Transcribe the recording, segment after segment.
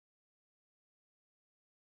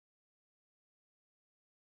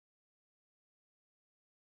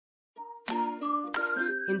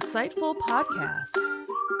Insightful podcasts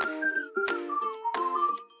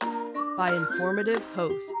by informative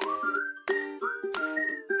hosts.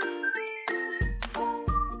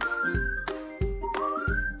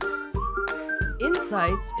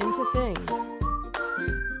 Insights into Things,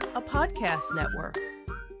 a podcast network.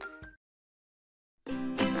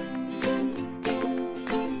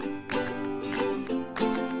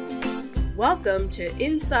 Welcome to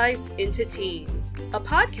Insights into Teens, a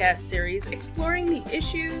podcast series exploring the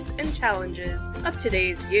issues and challenges of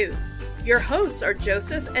today's youth. Your hosts are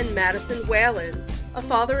Joseph and Madison Whalen, a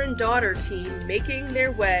father and daughter team making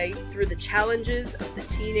their way through the challenges of the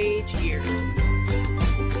teenage years.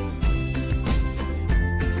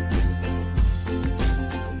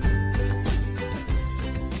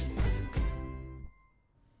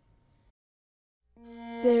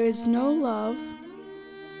 There is no love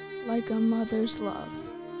like a mother's love,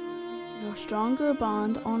 no stronger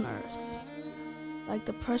bond on earth, like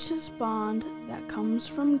the precious bond that comes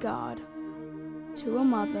from God to a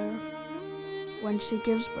mother when she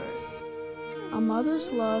gives birth. A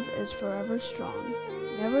mother's love is forever strong,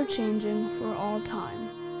 never changing for all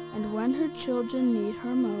time, and when her children need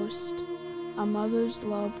her most, a mother's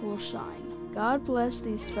love will shine. God bless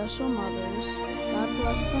these special mothers, God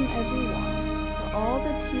bless them everyone, for all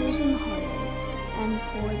the tears and heartache, and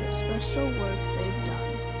for the special work they've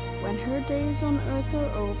done. When her days on earth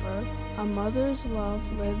are over, a mother's love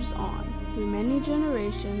lives on through many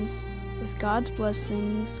generations with God's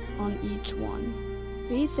blessings on each one.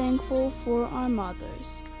 Be thankful for our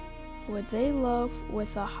mothers, for they love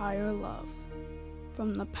with a higher love,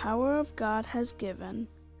 from the power of God has given,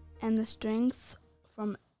 and the strength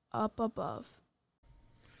from up above.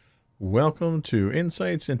 Welcome to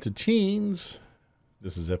Insights into Teens.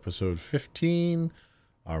 This is episode 15,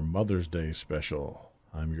 our Mother's Day special.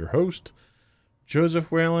 I'm your host,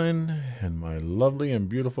 Joseph Whalen, and my lovely and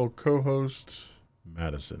beautiful co-host,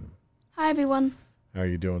 Madison. Hi, everyone. How are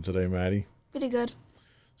you doing today, Maddie? Pretty good.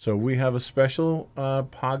 So we have a special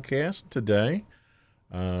podcast today.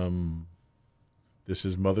 This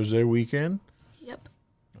is Mother's Day weekend. Yep.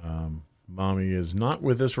 Mommy is not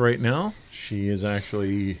with us right now. She is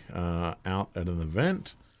actually out at an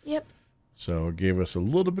event. Yep. So it gave us a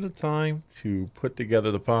little bit of time to put together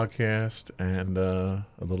the podcast and a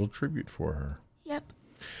little tribute for her. Yep.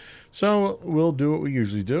 So we'll do what we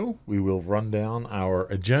usually do. We will run down our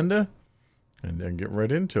agenda and then get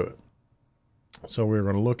right into it. So we're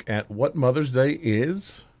going to look at what Mother's Day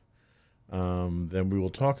is. Then we will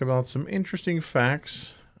talk about some interesting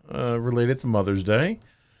facts related to Mother's Day.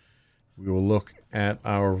 We will look at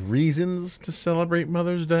our reasons to celebrate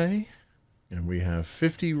Mother's Day. And we have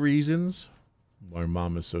 50 reasons why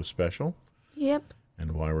Mom is so special. Yep.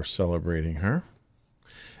 And why we're celebrating her.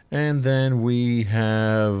 And then we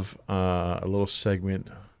have a little segment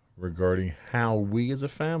regarding how we as a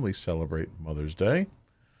family celebrate Mother's Day.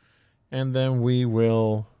 And then we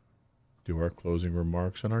will do our closing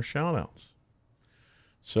remarks and our shout-outs.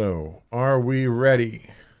 So, are we ready?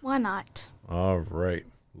 Why not? All right.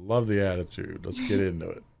 Love the attitude. Let's get into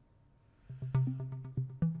it.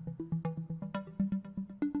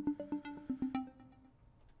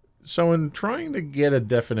 So in trying to get a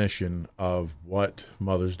definition of what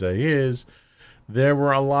Mother's Day is, there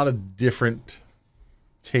were a lot of different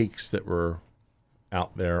takes that were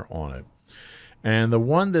out there on it. And the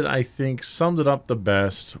one that I think summed it up the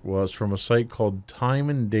best was from a site called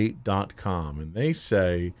timeanddate.com. And they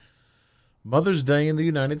say, Mother's Day in the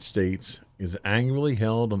United States is annually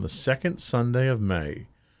held on the second Sunday of May.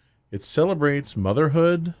 It celebrates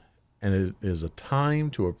motherhood, and it is a time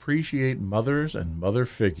to appreciate mothers and mother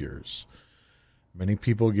figures. Many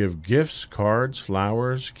people give gifts, cards,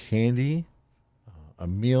 flowers, candy, a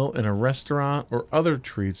meal in a restaurant, or other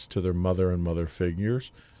treats to their mother and mother figures,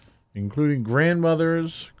 including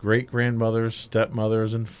grandmothers, great-grandmothers,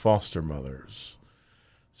 stepmothers, and foster mothers.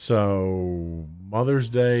 So Mother's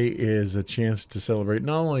Day is a chance to celebrate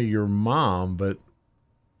not only your mom, but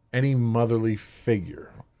any motherly figure.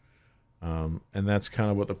 And that's kind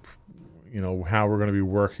of what how we're going to be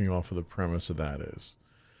working off of the premise of that is.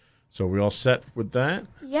 So we all set with that?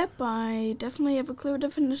 Yep, I definitely have a clear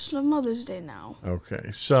definition of Mother's Day now.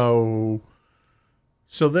 Okay, so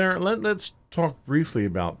let's talk briefly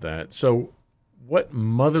about that. So what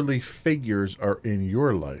motherly figures are in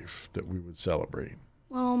your life that we would celebrate?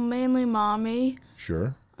 Well, mainly Mommy.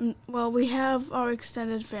 Sure. Well, we have our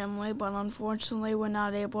extended family, but unfortunately we're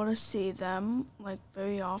not able to see them,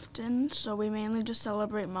 very often, so we mainly just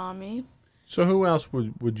celebrate Mommy. So who else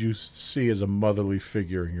would you see as a motherly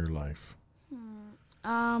figure in your life?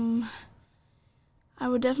 I I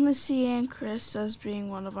would definitely see Aunt Chris as being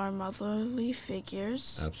one of our motherly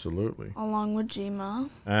figures, Absolutely. along with Jima,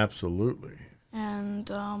 Absolutely.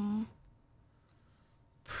 and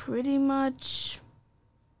pretty much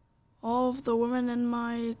all of the women in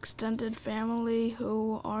my extended family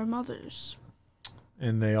who are mothers.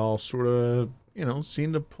 And they all sort of,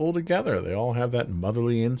 seem to pull together. They all have that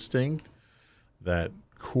motherly instinct, that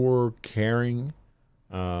core caring,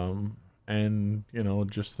 and,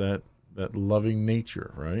 just that loving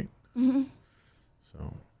nature, right? Mm-hmm.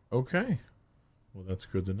 So, okay. Well, that's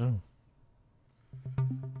good to know.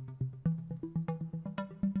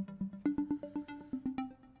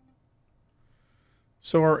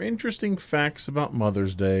 So our interesting facts about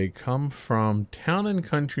Mother's Day come from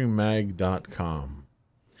townandcountrymag.com.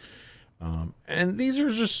 And these are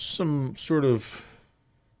just some sort of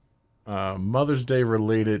Mother's Day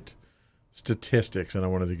related statistics, and I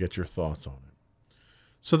wanted to get your thoughts on it.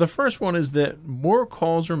 So the first one is that more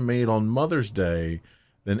calls are made on Mother's Day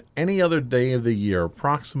than any other day of the year.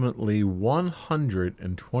 Approximately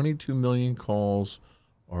 122 million calls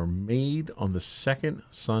are made on the second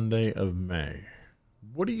Sunday of May.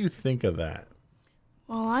 What do you think of that?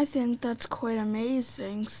 Well, I think that's quite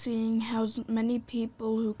amazing, seeing how many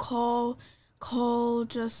people who call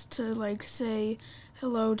just to, say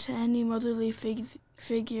hello to any motherly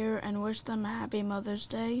figure and wish them a happy Mother's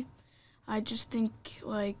Day. I just think,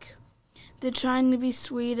 they're trying to be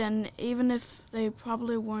sweet, and even if they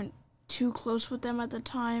probably weren't too close with them at the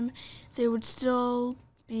time, they would still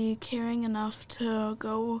be caring enough to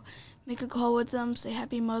go make a call with them, say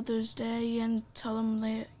Happy Mother's Day, and tell them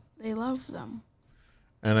they love them.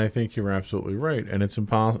 And I think you're absolutely right. And it's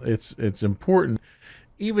important,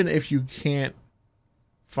 even if you can't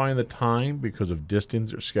find the time because of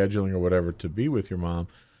distance or scheduling or whatever to be with your mom,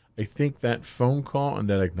 I think that phone call and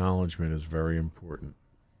that acknowledgement is very important.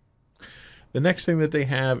 The next thing that they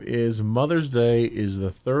have is Mother's Day is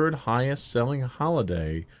the third highest selling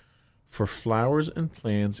holiday for flowers and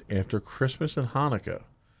plants after Christmas and Hanukkah.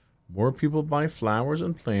 More people buy flowers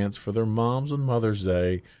and plants for their moms on Mother's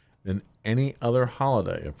Day than any other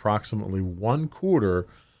holiday. Approximately 1/4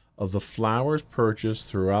 of the flowers purchased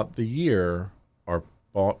throughout the year are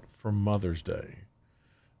bought for Mother's Day.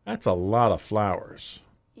 That's a lot of flowers.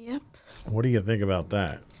 Yep. What do you think about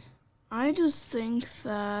that? I just think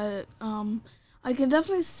that I can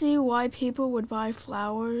definitely see why people would buy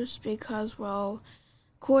flowers because, well,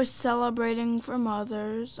 of course, celebrating for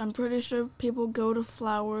mothers. I'm pretty sure people go to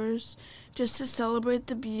flowers just to celebrate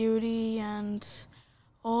the beauty and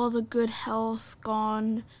all the good health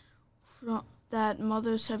that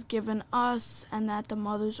mothers have given us and that the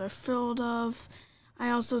mothers are filled of. I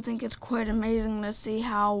also think it's quite amazing to see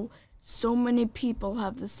how so many people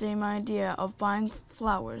have the same idea of buying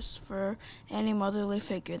flowers for any motherly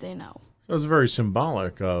figure they know. So it's very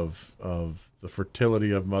symbolic of the fertility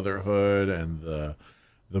of motherhood and the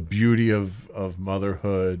beauty of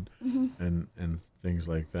motherhood, and things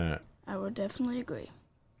like that. I would definitely agree.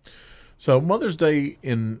 So Mother's Day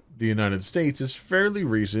in the United States is fairly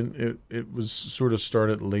recent. It was sort of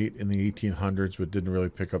started late in the 1800s, but didn't really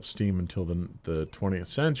pick up steam until the 20th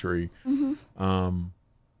century.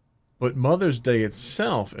 But Mother's Day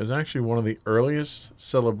itself is actually one of the earliest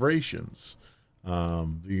celebrations.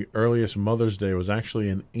 The earliest Mother's Day was actually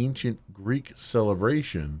an ancient Greek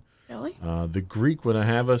celebration. Really? The Greek would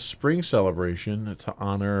have a spring celebration to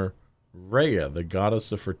honor Rhea, the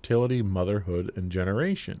goddess of fertility, motherhood, and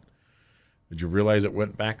generation. Did you realize it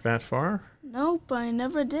went back that far? Nope, I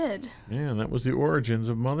never did. Yeah, and that was the origins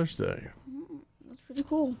of Mother's Day. That's pretty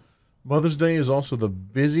cool. Mother's Day is also the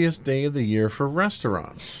busiest day of the year for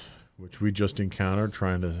restaurants, which we just encountered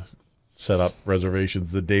trying to set up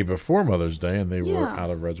reservations the day before Mother's Day, and they were out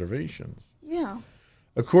of reservations. Yeah.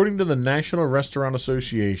 According to the National Restaurant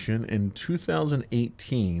Association, in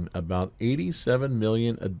 2018, about 87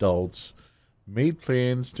 million adults made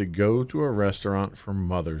plans to go to a restaurant for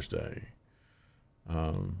Mother's Day.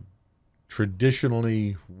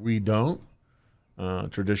 Traditionally, we don't.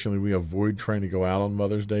 Traditionally, we avoid trying to go out on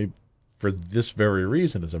Mother's Day for this very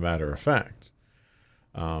reason, as a matter of fact.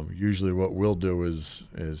 Usually what we'll do is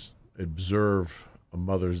observe a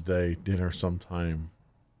Mother's Day dinner sometime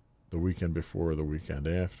the weekend before or the weekend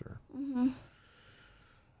after.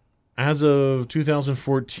 As of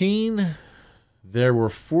 2014, there were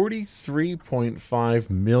 43.5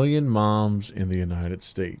 million moms in the United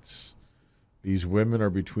States. These women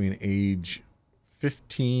are between age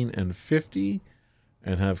 15 and 50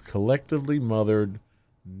 and have collectively mothered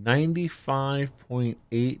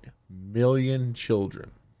 95.8 million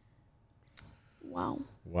children. Wow.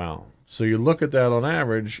 So you look at that on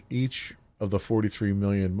average, each of the 43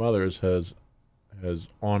 million mothers has has,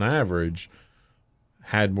 on average,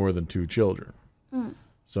 had more than 2 children.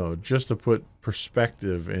 So just to put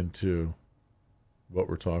perspective into what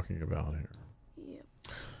we're talking about here. Yep.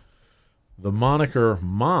 The moniker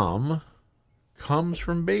mom comes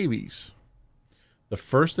from babies. The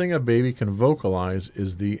first thing a baby can vocalize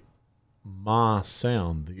is the ma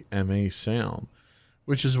sound, the M-A sound,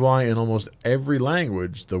 which is why in almost every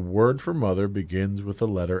language, the word for mother begins with the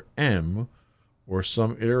letter M or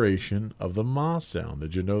some iteration of the ma sound.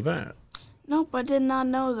 Did you know that? Nope, I did not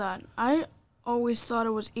know that. I always thought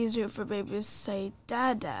it was easier for babies to say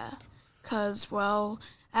dada, because, well,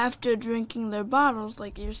 after drinking their bottles,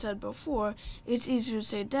 like you said before, it's easier to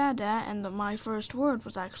say dada, and my first word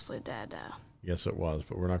was actually dada. Yes, it was,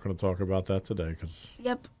 but we're not going to talk about that today because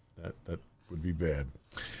Yep. that would be bad.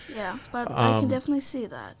 Yeah, but I can definitely see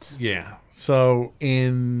that. Yeah. So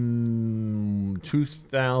in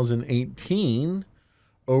 2018,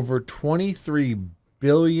 over $23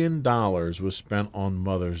 billion was spent on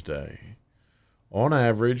Mother's Day. On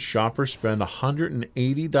average, shoppers spend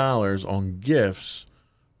 $180 on gifts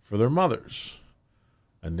for their mothers.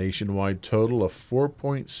 A nationwide total of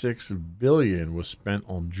 $4.6 billion was spent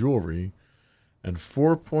on jewelry and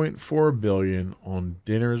 $4.4 billion on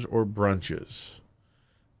dinners or brunches.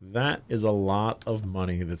 That is a lot of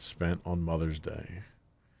money that's spent on Mother's Day.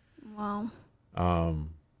 Wow.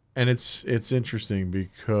 And it's interesting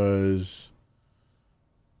because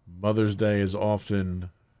Mother's Day is often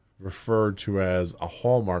referred to as a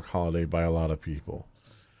Hallmark holiday by a lot of people.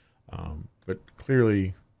 But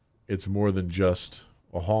clearly, it's more than just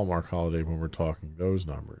a Hallmark holiday when we're talking those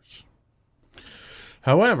numbers.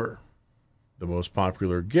 However, the most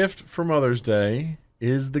popular gift for Mother's Day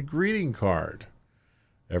is the greeting card.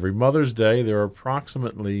 Every Mother's Day, there are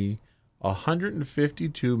approximately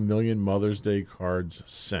 152 million Mother's Day cards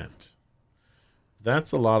sent.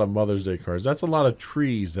 That's a lot of Mother's Day cards. That's a lot of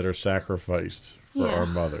trees that are sacrificed for our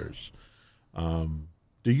mothers.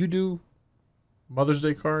 Do you do Mother's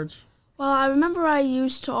Day cards? Well, I remember I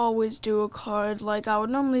used to always do a card. Like, I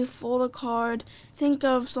would normally fold a card, think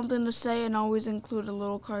of something to say, and always include a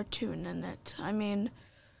little cartoon in it. I mean,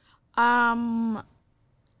 I'm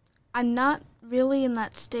not really in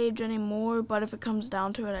that stage anymore, but if it comes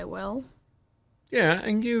down to it, I will. Yeah,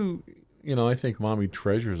 and you know, I think Mommy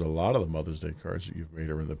treasures a lot of the Mother's Day cards that you've made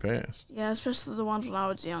her in the past. Yeah, especially the ones when I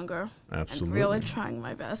was younger. Absolutely. And really trying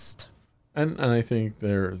my best. And I think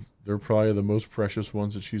they're probably the most precious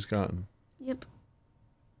ones that she's gotten. Yep.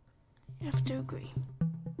 I have to agree.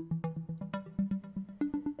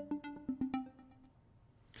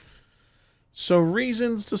 So,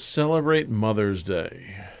 reasons to celebrate Mother's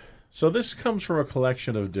Day. So this comes from a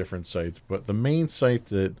collection of different sites, but the main site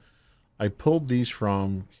that I pulled these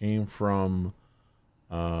from came from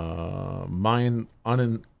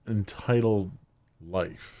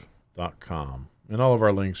myunentitledlife.com. And all of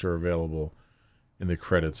our links are available in the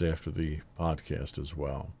credits after the podcast as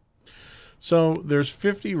well. So there's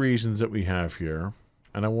 50 reasons that we have here,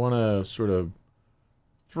 and I want to sort of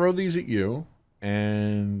throw these at you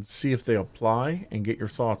and see if they apply and get your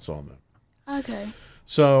thoughts on them. Okay.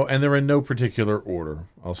 So, and they're in no particular order.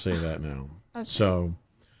 I'll say that now. Okay. So,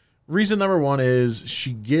 reason number one is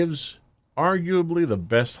she gives arguably the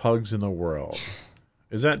best hugs in the world.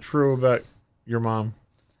 Is that true about your mom?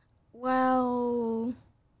 Well,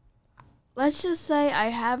 let's just say I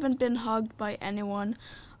haven't been hugged by anyone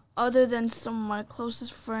other than some of my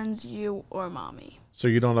closest friends, you or Mommy. So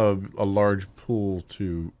you don't have a large pool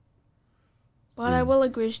to... But I will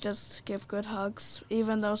agree she does give good hugs,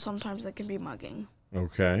 even though sometimes they can be mugging.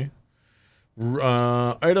 Okay.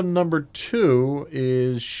 Item number 2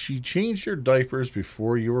 is she changed your diapers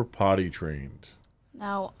before you were potty trained.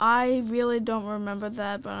 Now, I really don't remember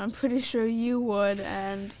that, but I'm pretty sure you would,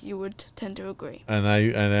 and you would tend to agree. And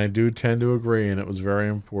I do tend to agree, and it was very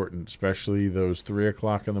important, especially those 3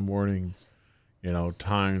 o'clock in the morning, you know,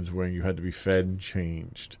 times when you had to be fed and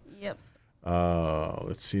changed. Yep.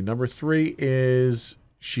 Let's see. Number 3 is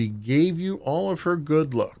she gave you all of her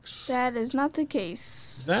good looks. That is not the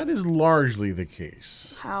case. That is largely the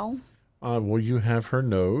case. How? Well, you have her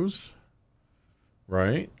nose,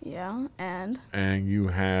 right? Yeah, and you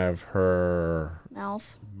have her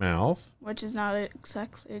mouth, which is not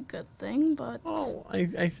exactly a good thing, but oh,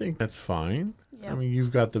 I think that's fine. Yep. I mean,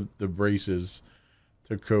 you've got the braces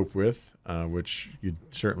to cope with, which you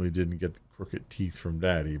certainly didn't get crooked teeth from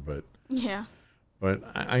Daddy, but yeah. But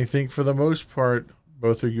I think for the most part,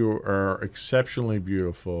 both of you are exceptionally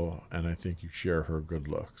beautiful, and I think you share her good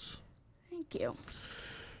looks. Thank you.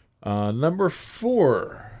 Number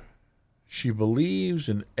 4, she believes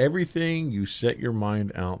in everything you set your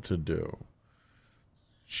mind out to do.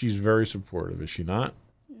 she's very supportive, is she not?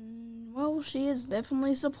 Well, she is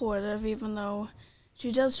definitely supportive, even though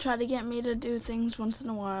she does try to get me to do things once in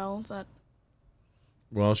a while that...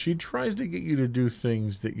 Well, she tries to get you to do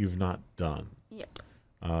things that you've not done. Yep.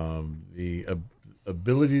 The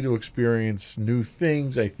ability to experience new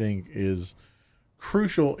things, I think, is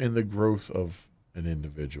crucial in the growth of an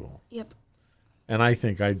individual. Yep. And I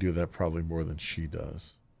think I do that probably more than she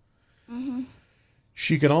does. Mm-hmm.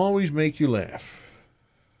 She can always make you laugh.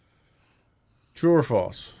 True or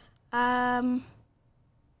false?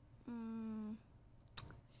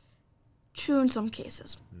 True in some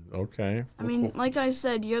cases. Okay. I mean, like I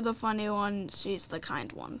said, you're the funny one, she's the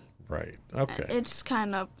kind one. Right. Okay. It's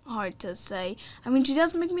kind of hard to say. I mean, she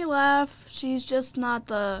does make me laugh. She's just not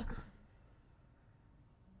the...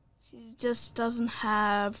 She just doesn't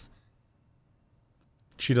have...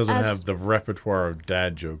 She doesn't have the repertoire of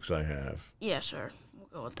dad jokes I have. Yeah, sure. We'll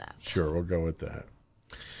go with that. Sure, we'll go with that.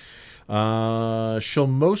 She'll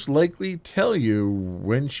most likely tell you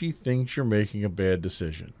when she thinks you're making a bad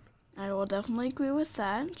decision. I will definitely agree with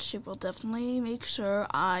that. She will definitely make sure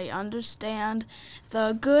I understand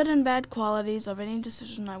the good and bad qualities of any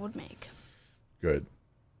decision I would make. Good.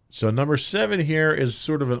 So number 7 here is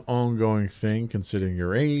sort of an ongoing thing, considering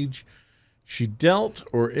your age. She dealt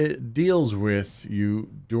or it deals with you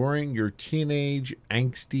during your teenage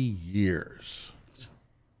angsty years.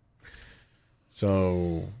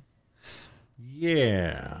 So,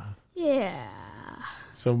 yeah. Yeah.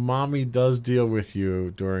 So mommy does deal with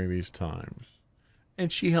you during these times.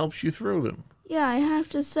 And she helps you through them. Yeah, I have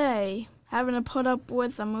to say, having to put up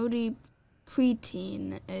with a moody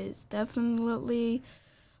preteen is definitely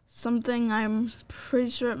something I'm pretty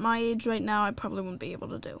sure at my age right now I probably wouldn't be able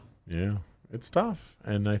to do. Yeah, it's tough.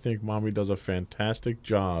 And I think mommy does a fantastic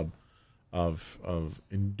job of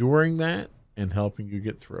enduring that and helping you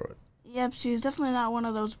get through it. Yep, she's definitely not one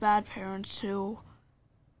of those bad parents who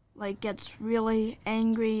gets really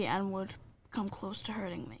angry and would come close to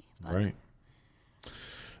hurting me. But. Right.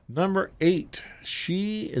 Number 8,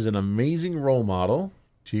 she is an amazing role model,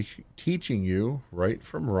 teaching you right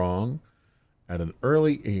from wrong at an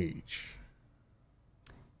early age.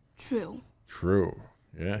 True. True.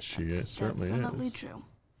 Yeah, she is. Certainly is. Definitely true.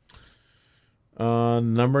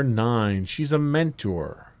 Number 9, she's a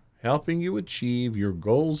mentor, helping you achieve your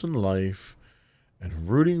goals in life and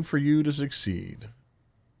rooting for you to succeed.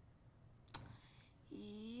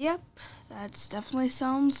 Yep, that definitely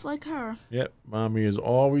sounds like her. Yep, mommy has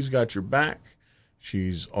always got your back.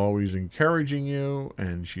 She's always encouraging you,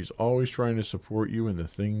 and she's always trying to support you in the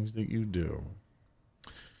things that you do.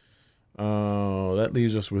 That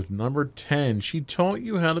leaves us with number 10. She taught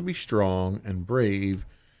you how to be strong and brave,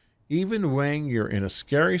 even when you're in a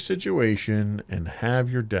scary situation and have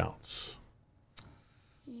your doubts.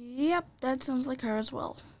 Yep, that sounds like her as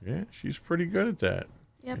well. Yeah, she's pretty good at that.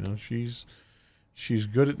 Yep. You know, she's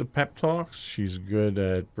good at the pep talks. She's good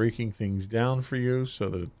at breaking things down for you so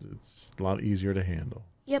that it's a lot easier to handle.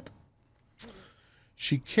 Yep.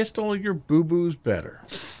 She kissed all your boo-boos better.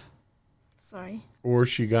 Sorry. Or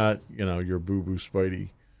she got, your boo-boo Spidey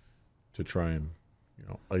to try and,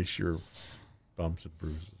 ice your bumps and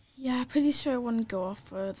bruises. Yeah, pretty sure I wouldn't go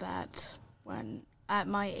for that when at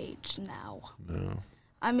my age now. No.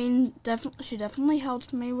 I mean, she definitely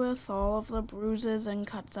helped me with all of the bruises and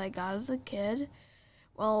cuts I got as a kid.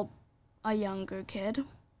 Well, a younger kid.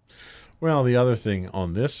 Well, the other thing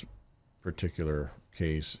on this particular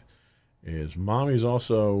case is mommy's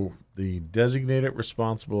also the designated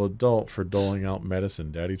responsible adult for doling out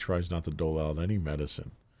medicine. Daddy tries not to dole out any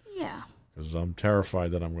medicine. Yeah. Because I'm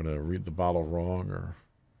terrified that I'm going to read the bottle wrong or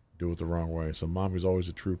do it the wrong way. So mommy's always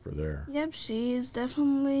a trooper there. Yep, she's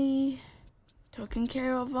definitely taking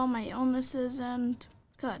care of all my illnesses and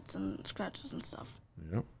cuts and scratches and stuff.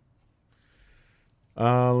 Yep.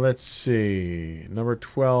 Let's see. Number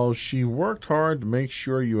 12, she worked hard to make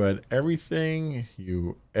sure you had everything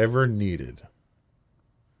you ever needed.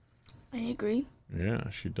 I agree. Yeah,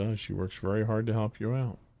 she does. She works very hard to help you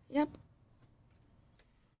out. Yep.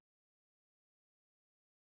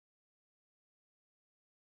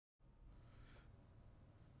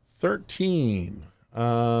 $13.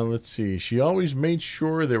 Let's see. She always made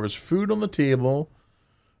sure there was food on the table,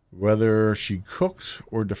 whether she cooked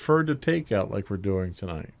or deferred to takeout like we're doing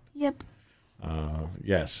tonight. Yep.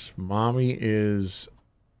 Yes, mommy is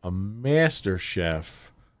a master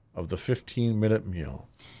chef of the 15-minute meal.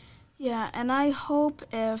 Yeah, and I hope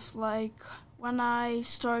if, when I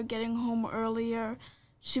start getting home earlier,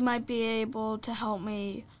 she might be able to help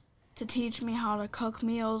me to teach me how to cook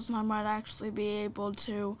meals, and I might actually be able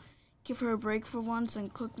to give her a break for once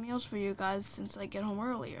and cook meals for you guys since I get home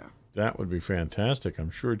earlier. That would be fantastic. I'm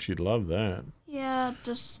sure she'd love that. Yeah,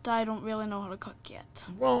 just I don't really know how to cook yet.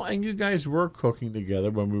 Well, and you guys were cooking together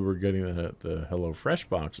when we were getting the HelloFresh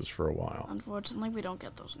boxes for a while. Unfortunately, we don't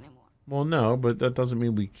get those anymore. Well, no, but that doesn't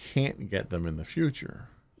mean we can't get them in the future.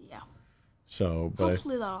 Yeah. So, but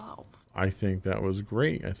Hopefully that'll help. I think that was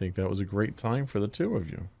great. I think that was a great time for the two of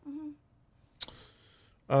you.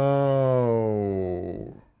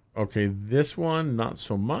 Oh, okay. This one, not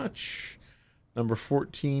so much. Number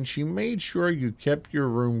 14, she made sure you kept your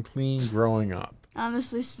room clean growing up.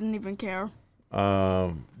 Honestly, she didn't even care.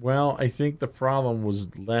 Well, I think the problem was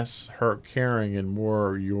less her caring and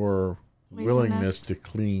more your willingness to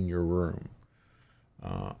clean your room.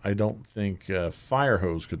 I don't think a fire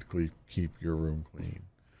hose could keep your room clean.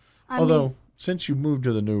 Although, since you moved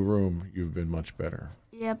to the new room, you've been much better.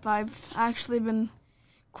 Yep, I've actually been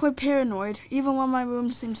quite paranoid. Even when my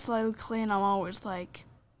room seems slightly clean, I'm always like,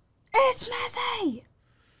 it's messy!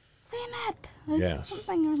 Clean it! Yes.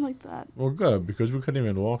 Something like that. Well, good, because we couldn't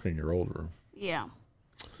even walk in your old room. Yeah.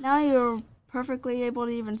 Now you're perfectly able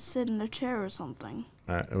to even sit in a chair or something.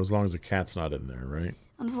 As long as the cat's not in there, right?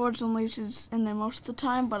 Unfortunately, she's in there most of the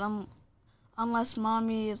time, but unless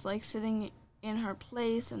Mommy is like sitting in her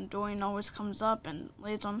place and Dorian always comes up and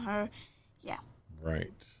lays on her, yeah.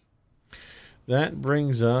 Right. That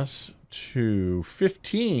brings us to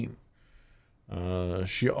 15.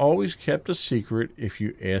 She always kept a secret if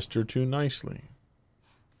you asked her to nicely.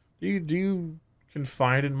 Do you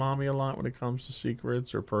confide in Mommy a lot when it comes to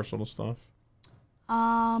secrets or personal stuff?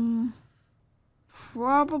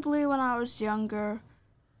 Probably when I was younger.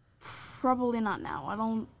 Probably not now. I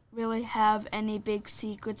don't really have any big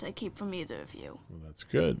secrets I keep from either of you. Well, that's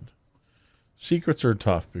good. Secrets are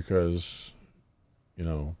tough because, you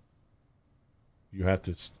know, you have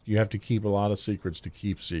to keep a lot of secrets to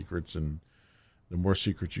keep secrets, and the more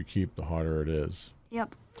secrets you keep, the harder it is.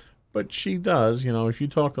 Yep. But she does, you know, if you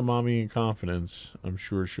talk to Mommy in confidence, I'm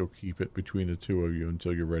sure she'll keep it between the two of you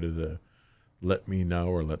until you're ready to let me know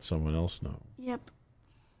or let someone else know. Yep.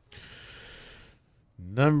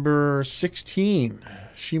 Number 16,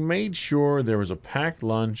 she made sure there was a packed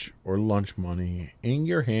lunch or lunch money in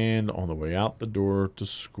your hand on the way out the door to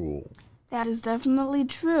school. That is definitely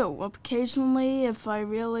true. Occasionally, if I'm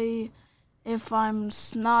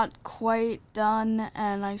not quite done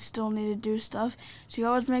and I still need to do stuff, she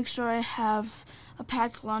always makes sure I have a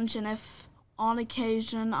packed lunch, and if on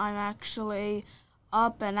occasion I'm actually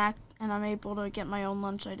up and I'm able to get my own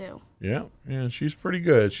lunch, I do. Yeah, she's pretty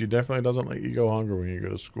good. She definitely doesn't let you go hungry when you go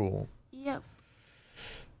to school. Yep.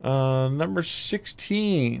 Number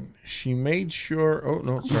 16, she made sure... Oh,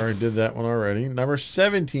 no, sorry, I did that one already. Number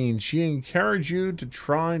 17, she encouraged you to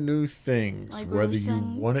try new things, like whether you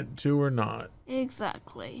wanted to or not.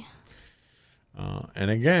 Exactly. And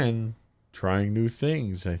again, trying new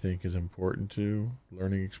things, I think, is important to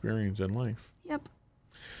learning experience in life. Yep.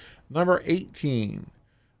 Number 18,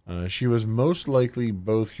 she was most likely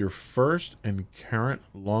both your first and current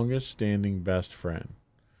longest-standing best friend.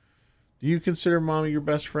 Do you consider Mommy your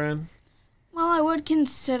best friend? Well, I would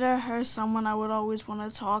consider her someone I would always want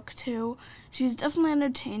to talk to. She's definitely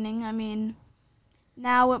entertaining. I mean,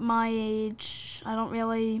 now at my age, I don't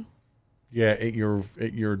really... Yeah, at your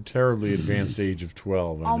terribly advanced age of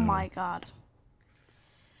 12. Oh my God.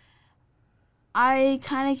 I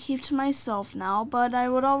kind of keep to myself now, but I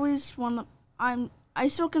would always want to... I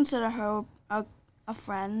still consider her a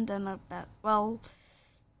friend and a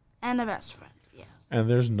best friend. Yes. And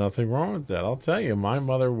there's nothing wrong with that. I'll tell you, my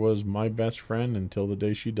mother was my best friend until the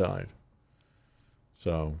day she died.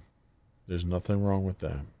 So, there's nothing wrong with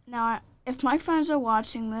that. Now, if my friends are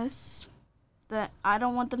watching this, that I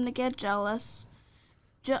don't want them to get jealous.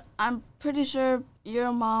 I'm pretty sure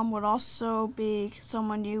your mom would also be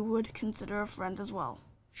someone you would consider a friend as well.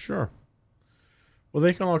 Sure. Well,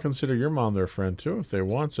 they can all consider your mom their friend, too, if they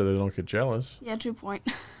want, so they don't get jealous. Yeah, true point.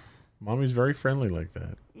 Mommy's very friendly like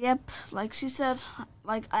that. Yep, like she said,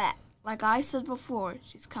 like I said before,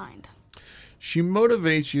 she's kind. She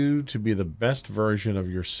motivates you to be the best version of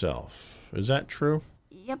yourself. Is that true?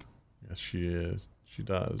 Yep. Yes, she is. She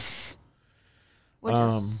does.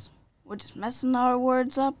 We're just messing our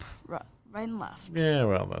words up right and left. Yeah,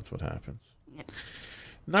 well, that's what happens. Yep.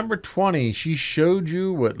 Number 20, she showed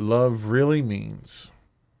you what love really means.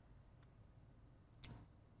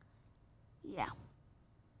 Yeah.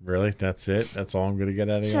 Really? That's it? That's all I'm going to get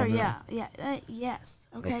out of you? Sure, yeah. Yes.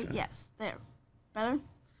 Okay, yes. There. Better?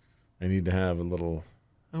 I need to have a little,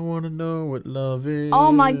 I want to know what love is.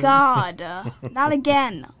 Oh my God. Not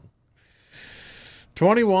again.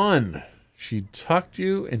 21, she tucked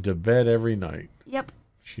you into bed every night. Yep.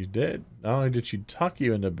 She did. Not only did she tuck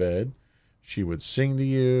you into bed, she would sing to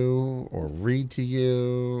you or read to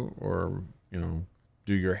you or,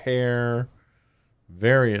 do your hair,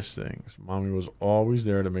 various things. Mommy was always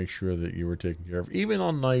there to make sure that you were taken care of. Even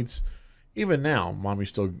on nights, even now, Mommy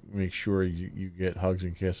still makes sure you get hugs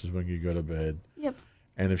and kisses when you go to bed. Yep.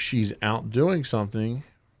 And if she's out doing something,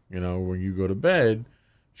 when you go to bed,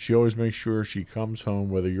 she always makes sure she comes home,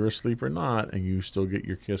 whether you're asleep or not, and you still get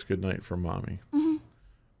your kiss goodnight from Mommy. Mm-hmm.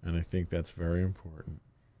 And I think that's very important.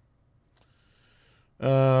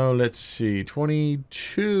 Let's see.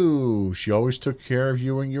 22. She always took care of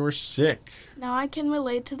you when you were sick. Now I can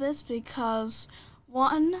relate to this because,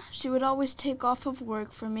 one, she would always take off of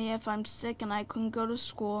work for me if I'm sick and I couldn't go to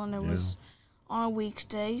school and it was on a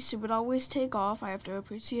weekday. She would always take off. I have to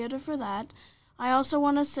appreciate her for that. I also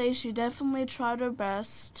want to say she definitely tried her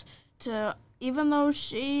best to, even though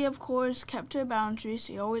she, of course, kept her boundaries,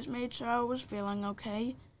 she always made sure I was feeling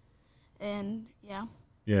okay. And, yeah.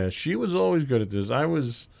 Yeah, she was always good at this. I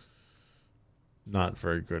was not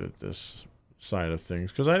very good at this side of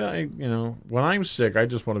things because I when I'm sick, I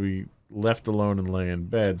just want to be left alone and lay in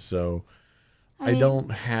bed. So I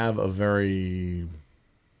don't have a very,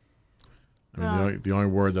 the only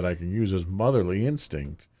word that I can use is motherly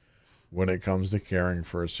instinct when it comes to caring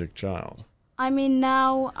for a sick child. I mean,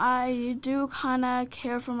 now I do kind of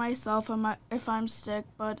care for myself if I'm sick,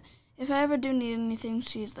 but if I ever do need anything,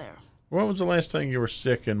 she's there. When was the last time you were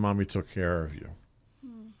sick and Mommy took care of you?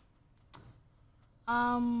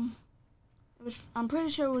 I'm pretty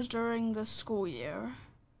sure it was during the school year.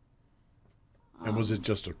 And was it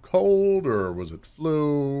just a cold or was it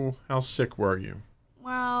flu? How sick were you?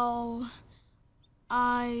 Well,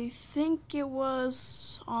 I think it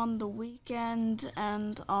was on the weekend,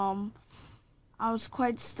 and I was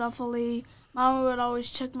quite stuffily. Mama would always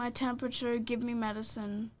check my temperature, give me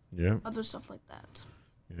medicine, other stuff like that.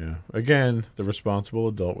 Yeah. Again, the responsible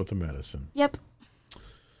adult with the medicine. Yep.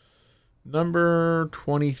 Number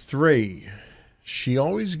 23. She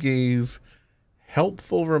always gave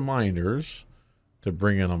helpful reminders to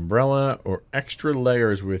bring an umbrella or extra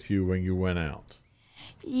layers with you when you went out.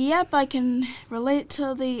 Yep, I can relate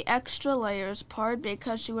to the extra layers part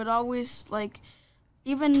because she would always,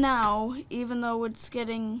 even now, even though it's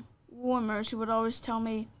getting warmer, she would always tell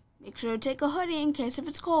me, make sure to take a hoodie in case if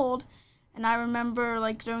it's cold. And I remember,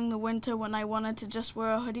 during the winter when I wanted to just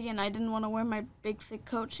wear a hoodie and I didn't want to wear my big, thick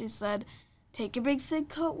coat, she said, take your big, thick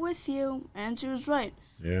coat with you. And she was right.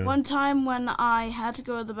 Yeah. One time when I had to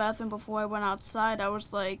go to the bathroom before I went outside, I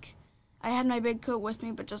was like, I had my big coat with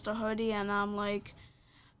me, but just a hoodie. And I'm like,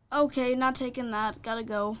 okay, not taking that, gotta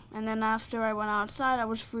go. And then after I went outside, I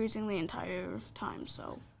was freezing the entire time,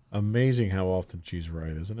 so. Amazing how often she's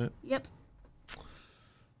right, isn't it? Yep.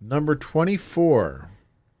 Number 24.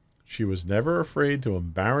 She was never afraid to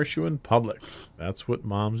embarrass you in public. That's what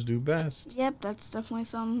moms do best. Yep, that definitely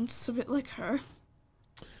sounds a bit like her.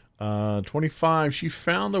 25. She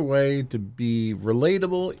found a way to be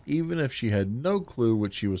relatable even if she had no clue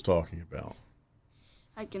what she was talking about.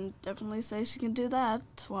 I can definitely say she can do that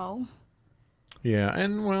well. Yeah,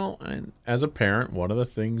 and as a parent, one of the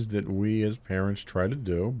things that we as parents try to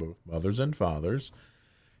do, both mothers and fathers,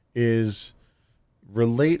 is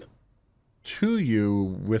relate to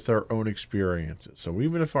you with our own experiences. So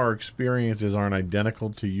even if our experiences aren't identical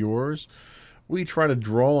to yours, we try to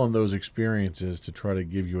draw on those experiences to try to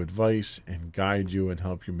give you advice and guide you and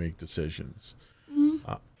help you make decisions.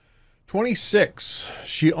 26.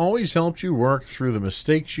 She always helped you work through the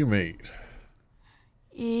mistakes you made.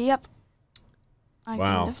 Yep. I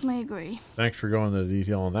Wow. can definitely agree. Thanks for going into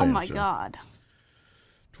detail on that. Oh my answer. God.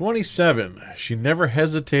 27. She never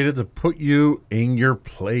hesitated to put you in your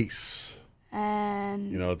place.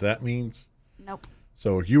 And You know what that means? nope.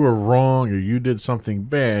 So if you were wrong or you did something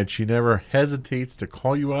bad, she never hesitates to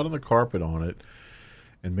call you out on the carpet on it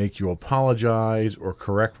and make you apologize or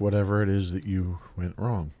correct whatever it is that you went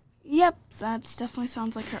wrong. Yep, that definitely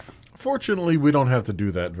sounds like her. Fortunately, we don't have to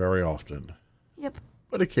do that very often, Yep.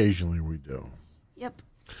 but occasionally we do. Yep.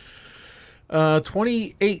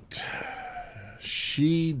 28.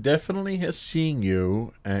 She definitely has seen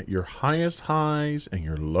you at your highest highs and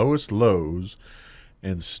your lowest lows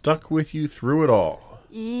and stuck with you through it all.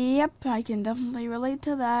 Yep, I can definitely relate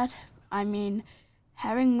to that. I mean,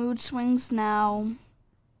 having mood swings now,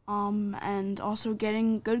 and also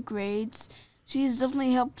getting good grades, she's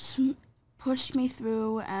definitely helped push me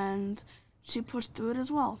through, and she pushed through it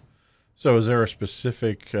as well. So is there a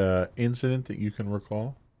specific incident that you can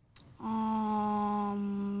recall?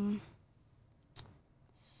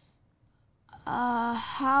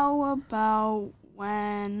 How about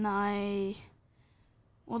when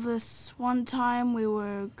Well, this one time we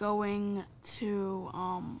were going to,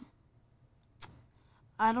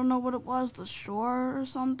 I don't know what it was, the shore or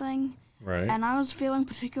something. Right. And I was feeling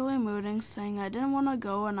particularly moody, saying I didn't want to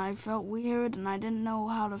go, and I felt weird, and I didn't know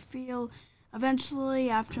how to feel. Eventually,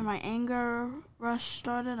 after my anger rush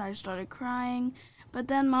started, I started crying. But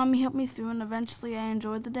then Mommy helped me through, and eventually I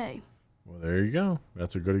enjoyed the day. Well, there you go.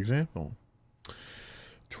 That's a good example.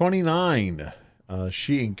 29.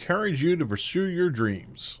 She encouraged you to pursue your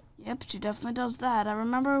dreams. Yep, she definitely does that. I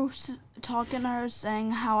remember talking to her,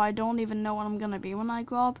 saying how I don't even know what I'm going to be when I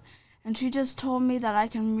grow up. And she just told me that I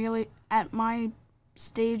can really, at my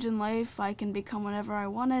stage in life, I can become whatever I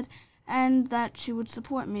wanted, and that she would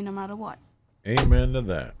support me no matter what. Amen to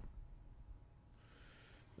that.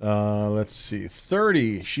 Let's see.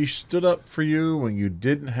 30. She stood up for you when you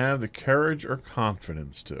didn't have the courage or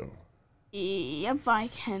confidence to. Yep, I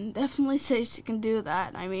can definitely say she can do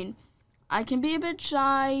that. I mean, I can be a bit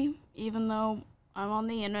shy, even though I'm on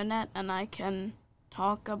the internet, and I can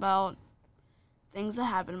talk about things that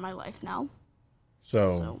happen in my life now.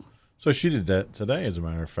 So she did that today, as a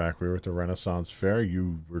matter of fact. We were at the Renaissance Fair.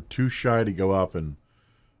 You were too shy to go up and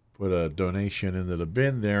put a donation into the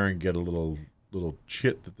bin there and get a little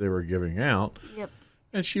chit that they were giving out. Yep.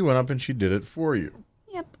 And she went up and she did it for you.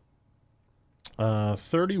 Yep.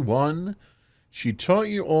 31. She taught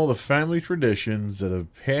you all the family traditions that have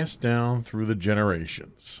passed down through the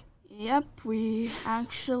generations. Yep, we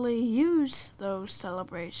actually use those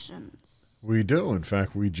celebrations. We do. In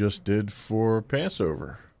fact, we just did for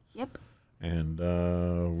Passover. Yep. And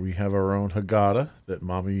we have our own Haggadah that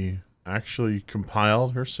Mommy actually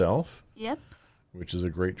compiled herself. Yep. Which is a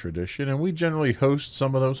great tradition. And we generally host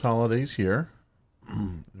some of those holidays here.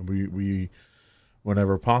 And we,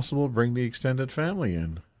 whenever possible, bring the extended family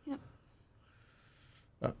in. Yep.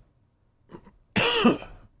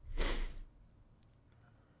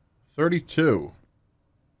 32.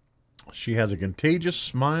 She has a contagious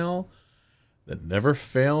smile that never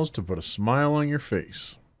fails to put a smile on your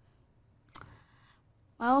face.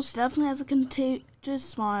 Well, she definitely has a contagious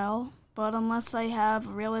smile, but unless I have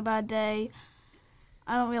a really bad day,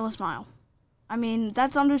 I don't really smile. I mean,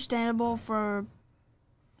 that's understandable for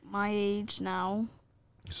my age now.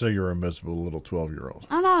 So you're a miserable little 12-year-old.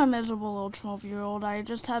 I'm not a miserable little 12-year-old. I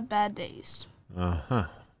just have bad days. Uh-huh.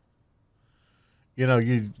 You know,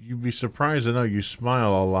 you'd be surprised to know you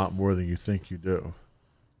smile a lot more than you think you do.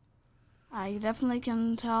 I definitely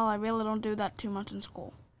can tell I really don't do that too much in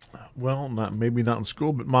school. Well, maybe not in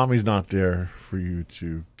school, but Mommy's not there for you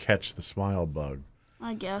to catch the smile bug.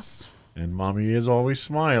 I guess. And Mommy is always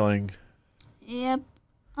smiling. Yep.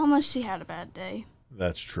 Unless she had a bad day.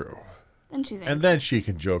 That's true. Then she's angry. And then she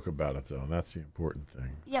can joke about it, though. That's the important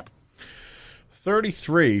thing. Yep.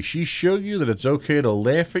 33. She showed you that it's okay to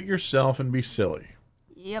laugh at yourself and be silly.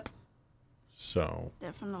 Yep. So.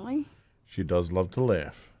 Definitely. She does love to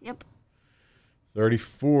laugh. Yep.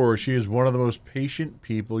 34. She is one of the most patient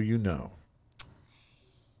people you know.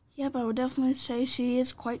 Yep, I would definitely say she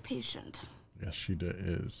is quite patient. Yes, she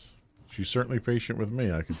is. She's certainly patient with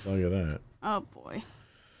me, I can tell you that. Oh, boy.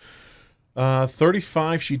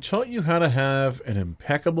 35. She taught you how to have an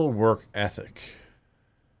impeccable work ethic.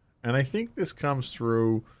 And I think this comes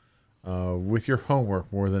through with your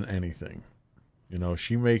homework more than anything. You know,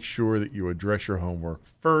 she makes sure that you address your homework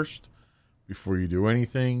first before you do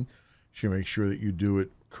anything. She makes sure that you do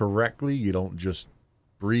it correctly. You don't just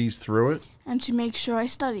breeze through it. And she makes sure I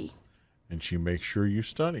study. And she makes sure you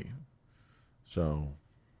study. So,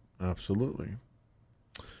 absolutely.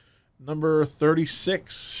 Number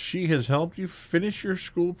 36. She has helped you finish your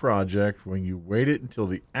school project when you waited until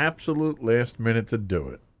the absolute last minute to do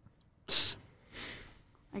it.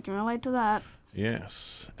 I can relate to that.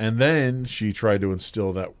 Yes. And then she tried to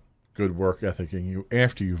instill that good work ethic in you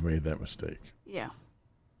after you've made that mistake. Yeah.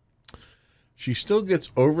 She still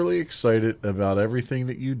gets overly excited about everything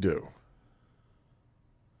that you do.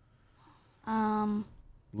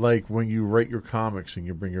 Like when you write your comics and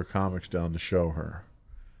you bring your comics down to show her.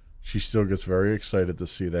 She still gets very excited to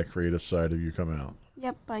see that creative side of you come out.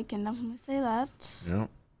 Yep, I can definitely say that.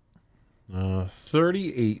 Yep.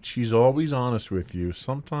 38. She's always honest with you,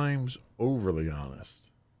 sometimes overly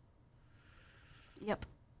honest. Yep.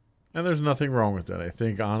 And there's nothing wrong with that. I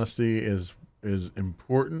think honesty is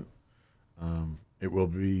important. It will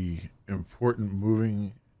be important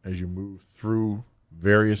moving as you move through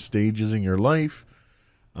various stages in your life.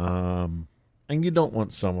 And you don't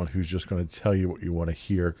want someone who's just going to tell you what you want to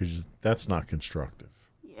hear, because that's not constructive.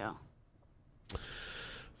 Yeah.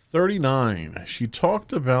 39. She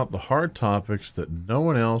talked about the hard topics that no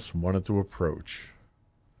one else wanted to approach.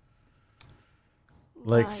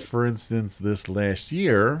 Like, Right. for instance, this last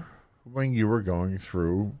year, when you were going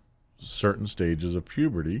through certain stages of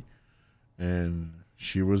puberty, and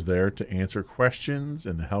she was there to answer questions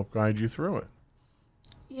and help guide you through it.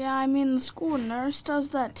 Yeah, I mean, the school nurse does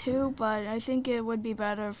that too, but I think it would be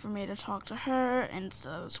better for me to talk to her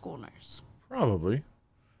instead of the school nurse. Probably.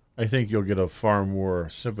 I think you'll get a far more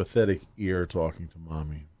sympathetic ear talking to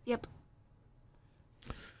mommy. Yep.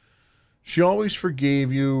 She always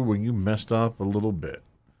forgave you when you messed up a little bit.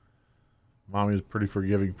 Mommy's a pretty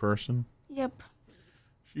forgiving person. Yep.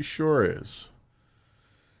 She sure is.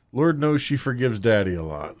 Lord knows she forgives Daddy a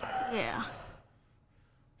lot. Yeah.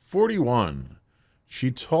 41.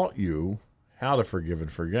 She taught you how to forgive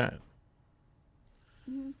and forget.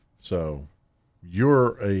 Mhm. So,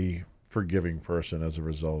 you're a forgiving person as a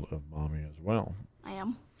result of Mommy as well. I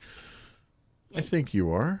am. I think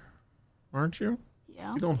you are, aren't you?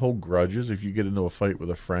 Yeah. You don't hold grudges. If you get into a fight with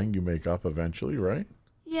a friend, you make up eventually, right?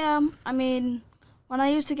 Yeah, I mean, when I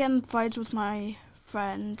used to get in fights with my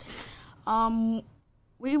friend,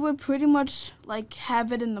 we would pretty much like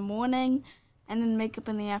have it in the morning and then make up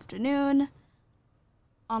in the afternoon.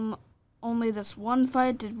 Only this one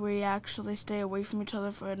fight did we actually stay away from each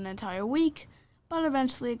other for an entire week, but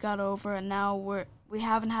eventually it got over, and now we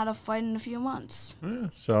haven't had a fight in a few months. Yeah,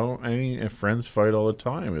 so, I mean, if friends fight all the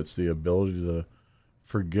time, it's the ability to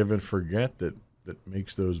forgive and forget that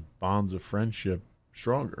makes those bonds of friendship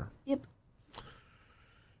stronger. Yep.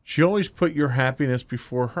 She always put your happiness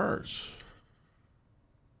before hers.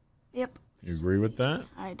 Yep. You agree with that?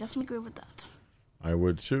 I definitely agree with that. I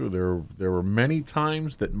would too. There were many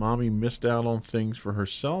times that Mommy missed out on things for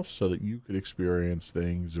herself so that you could experience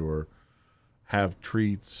things or have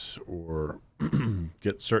treats or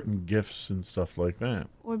get certain gifts and stuff like that.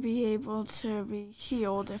 Or be able to be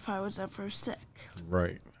healed if I was ever sick.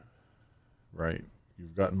 Right. Right.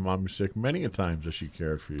 You've gotten Mommy sick many a times as she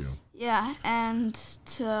cared for you. Yeah, and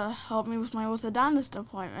to help me with my orthodontist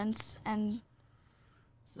appointments and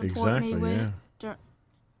support me with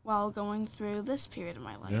while going through this period of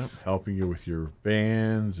my life. Yep. Helping you with your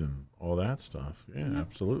bands and all that stuff. Yeah, Yep.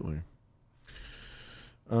 absolutely.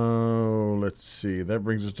 Oh, let's see. That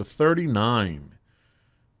brings us to 39.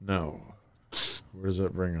 No. Where does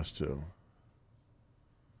that bring us to?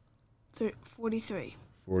 43.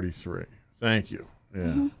 43. Thank you. Yeah.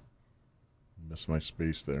 Mhm. Missed my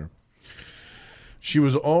space there. She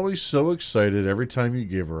was always so excited every time you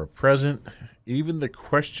gave her a present, even the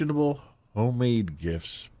questionable homemade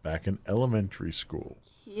gifts back in elementary school.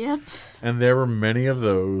 Yep. And there were many of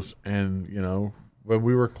those. And, you know, when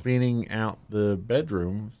we were cleaning out the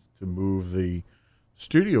bedroom to move the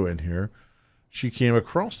studio in here, she came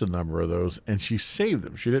across a number of those and she saved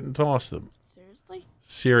them. She didn't toss them. Seriously?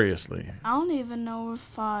 Seriously. I don't even know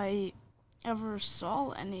if I ever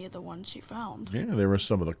saw any of the ones she found. Yeah, there were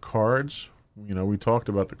some of the cards. You know, we talked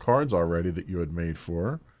about the cards already that you had made for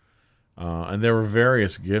her. And there were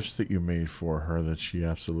various gifts that you made for her that she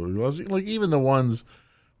absolutely loves. Like even the ones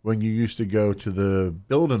when you used to go to the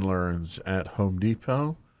build and learns at Home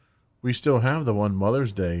Depot. We still have the one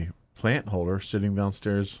Mother's Day plant holder sitting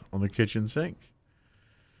downstairs on the kitchen sink.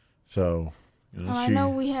 So, you know, And I know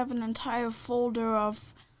we have an entire folder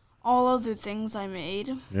of all other things I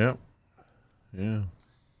made. Yep. Yeah.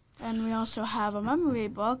 And we also have a memory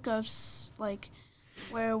book of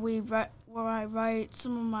where I write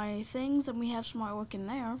some of my things, and we have some artwork in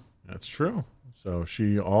there. That's true. So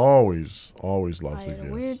she always loves I the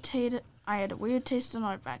gifts. I had a weird taste in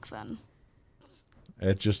art back then.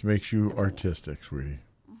 It just makes you artistic, sweetie.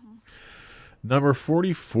 Number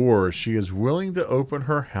 44, she is willing to open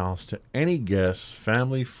her house to any guests,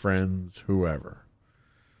 family, friends, whoever.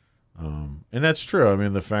 And that's true. I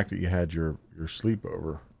mean, the fact that you had your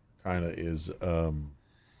sleepover kind of is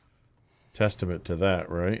testament to that,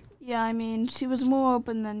 right? Yeah, I mean, she was more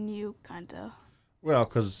open than you, kind of. Well,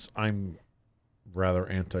 because I'm rather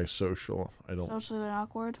antisocial. I don't, Socially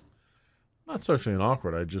awkward. not socially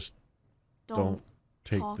awkward. I just don't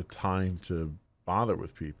take talk. the time to bother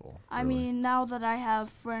with people. I really. mean, now that I have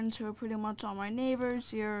friends who are pretty much all my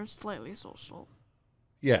neighbors, you're slightly social.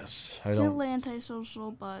 Yes, I don't. Still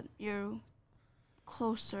antisocial, but you're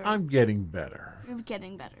closer. I'm getting better. You're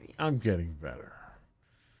getting better, yes. I'm getting better.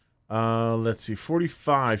 Let's see.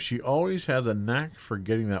 45. She always has a knack for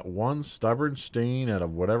getting that one stubborn stain out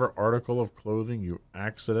of whatever article of clothing you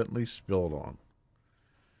accidentally spilled on.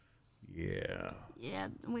 Yeah. Yeah,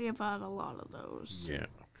 we have had a lot of those. Yeah.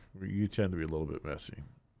 You tend to be a little bit messy.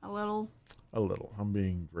 A little. A little. I'm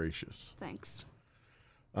being gracious. Thanks.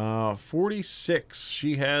 46.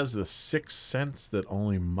 She has the sixth sense that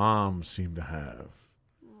only moms seem to have.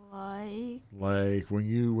 Like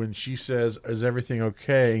when she says, "Is everything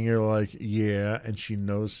okay?" and you're like, "Yeah," and she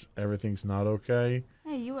knows everything's not okay.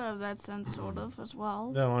 Hey, you have that sense sort of as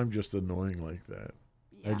well. No, I'm just annoying like that.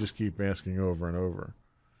 Yeah. I just keep asking over and over.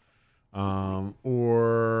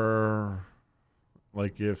 Or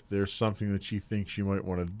like if there's something that she thinks you might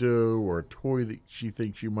want to do, or a toy that she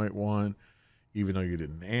thinks you might want, even though you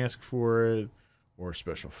didn't ask for it, or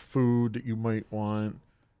special food that you might want.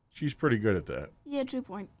 She's pretty good at that. Yeah, true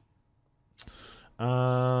point.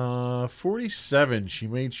 47. She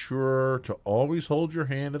made sure to always hold your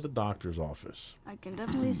hand at the doctor's office. I can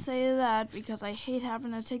definitely say that because I hate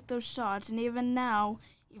having to take those shots, and even now,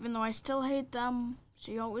 even though I still hate them,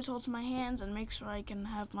 she always holds my hands and makes sure I can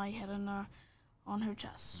have my head on her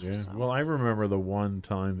chest. Yeah. So. Well, I remember the one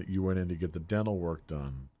time that you went in to get the dental work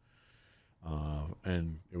done,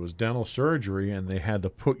 and it was dental surgery, and they had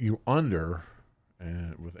to put you under,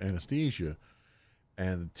 and with anesthesia,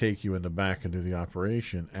 and take you in the back and do the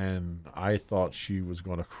operation. And I thought she was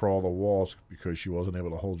going to crawl the walls because she wasn't able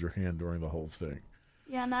to hold your hand during the whole thing.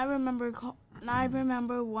 Yeah, and I remember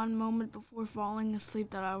one moment before falling asleep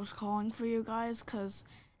that I was calling for you guys, because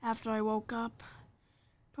after I woke up,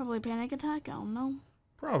 probably panic attack, I don't know.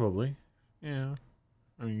 Probably, yeah.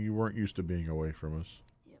 I mean, you weren't used to being away from us.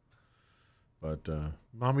 Yep. But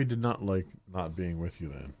Mommy did not like not being with you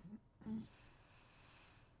then.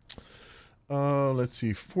 Let's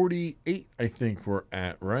see, 48 I think we're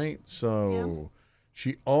at, right? So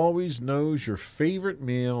she always knows your favorite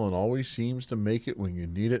meal and always seems to make it when you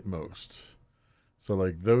need it most. So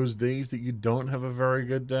like those days that you don't have a very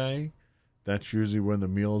good day, that's usually when the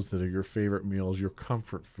meals that are your favorite meals, your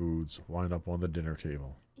comfort foods, wind up on the dinner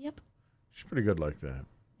table. Yep. She's pretty good like that.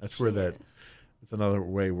 That's She where that, is. that's another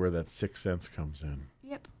way where that sixth sense comes in.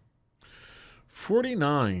 Yep.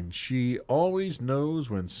 49, she always knows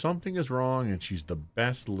when something is wrong and she's the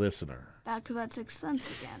best listener. Back to that sixth sense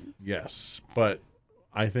again. Yes, but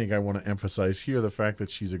I think I want to emphasize here the fact that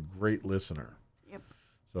she's a great listener. Yep.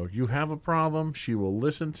 So if you have a problem, she will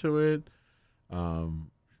listen to it.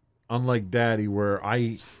 Unlike Daddy, where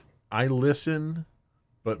I listen,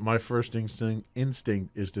 but my first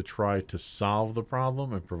instinct is to try to solve the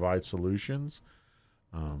problem and provide solutions,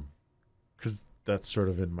 because that's sort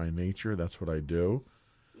of in my nature. That's what I do.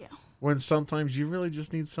 Yeah. When sometimes you really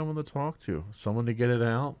just need someone to talk to, someone to get it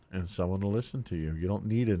out, and someone to listen to you. You don't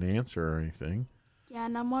need an answer or anything. Yeah,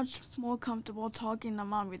 and I'm much more comfortable talking to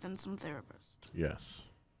Mommy than some therapist. Yes,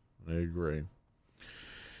 I agree.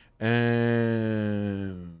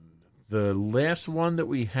 And the last one that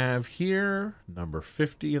we have here, number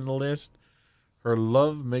 50 in the list, her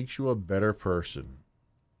love makes you a better person.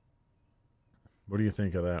 What do you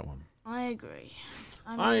think of that one? I agree.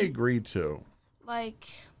 I agree too. Like,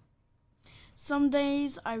 some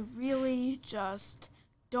days I really just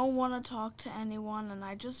don't want to talk to anyone, and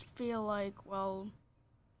I just feel like, well,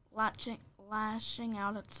 lashing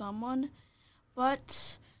out at someone.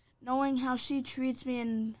 But knowing how she treats me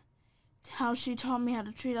and how she taught me how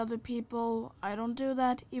to treat other people, I don't do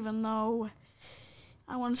that, even though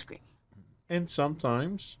I want to scream. And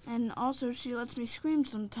sometimes, And also, she lets me scream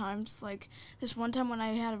sometimes. Like, this one time when I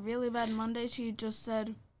had a really bad Monday, she just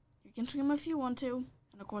said, "You can scream if you want to."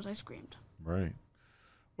 And, of course, I screamed. right.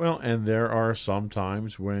 Well, and there are some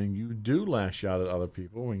times when you do lash out at other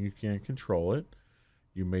people when you can't control it.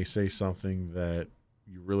 You may say something that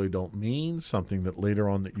you really don't mean, something that later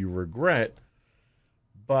on that you regret,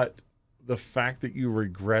 but the fact that you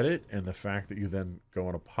regret it and the fact that you then go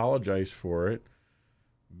and apologize for it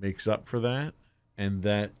makes up for that, and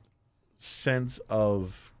that sense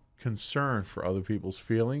of concern for other people's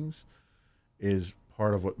feelings is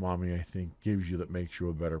part of what Mommy, I think, gives you that makes you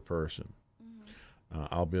a better person.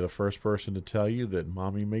 I'll be the first person to tell you that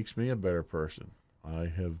Mommy makes me a better person.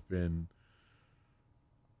 I've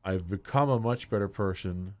become a much better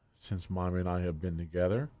person since Mommy and I have been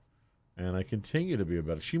together, and I continue to be a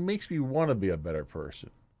better. She makes me want to be a better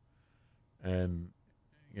person, and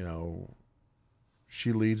you know,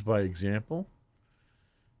 she leads by example,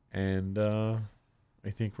 and I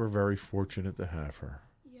think we're very fortunate to have her.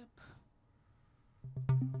 Yep.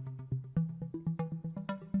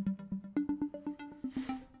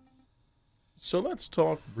 So let's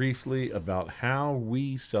talk briefly about how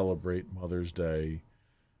we celebrate Mother's Day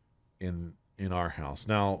in our house.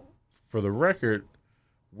 Now, for the record,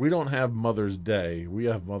 we don't have Mother's Day. We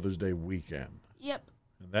have Mother's Day weekend. Yep.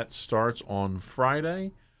 And that starts on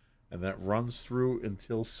Friday, and that runs through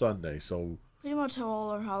until Sunday. So Pretty much how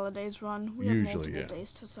all our holidays run. We Usually, have multiple yeah.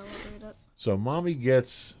 days to celebrate it. So Mommy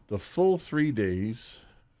gets the full 3 days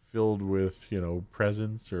filled with,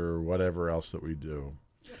 presents or whatever else that we do.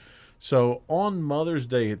 Yep. So on Mother's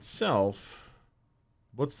Day itself,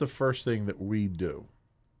 what's the first thing that we do?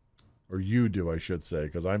 Or you do, I should say,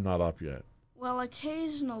 because I'm not up yet. Well,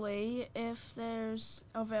 occasionally, if there's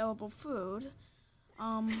available food,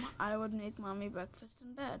 I would make Mommy breakfast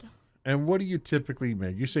in bed. And what do you typically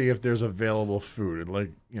make? You say if there's available food, like,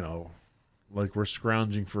 like we're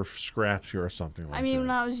scrounging for scraps here or something like that. I mean, when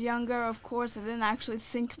I was younger, of course, I didn't actually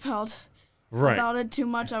think about right. it too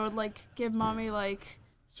much. I would give Mommy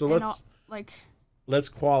So let's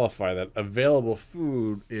qualify that. Available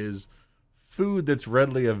food is food that's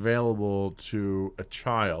readily available to a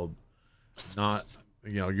child. Not,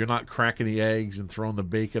 you're not cracking the eggs and throwing the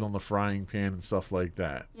bacon on the frying pan and stuff like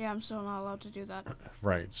that. Yeah, I'm still not allowed to do that.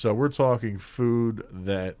 Right. So we're talking food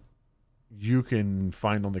that you can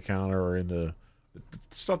find on the counter or in the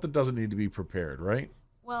stuff that doesn't need to be prepared, right?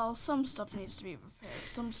 Well, some stuff needs to be prepared.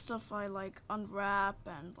 Some stuff I unwrap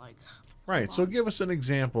and Right. So give us an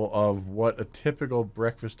example of what a typical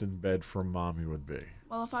breakfast in bed for Mommy would be.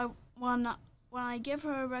 Well, when I give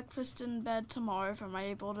her breakfast in bed tomorrow, if I'm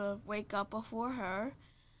able to wake up before her,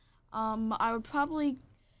 I would probably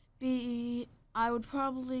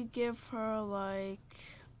give her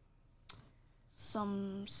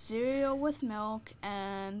some cereal with milk,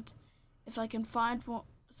 and if I can find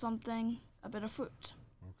something, a bit of fruit.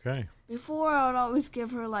 Okay. Before, I would always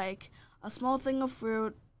give her a small thing of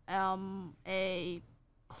fruit, a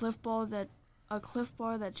Cliff Bar that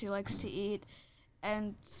she likes to eat,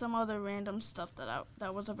 and some other random stuff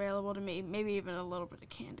that was available to me, maybe even a little bit of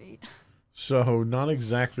candy. So not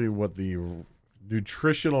exactly what the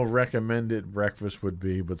nutritional recommended breakfast would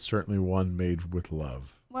be, but certainly one made with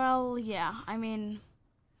love. Well, yeah. I mean,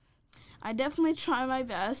 I definitely try my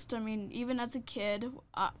best. I mean, even as a kid,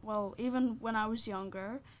 even when I was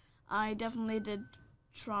younger, I definitely did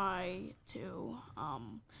try to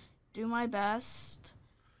do my best.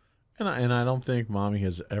 And I don't think Mommy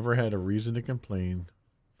has ever had a reason to complain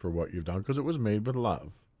for what you've done, because it was made with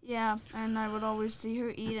love. Yeah, and I would always see her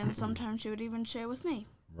eat, and sometimes she would even share with me.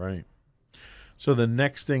 Right. So the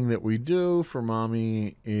next thing that we do for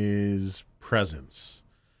Mommy is presents.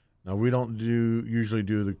 Now, we don't usually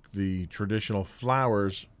do the traditional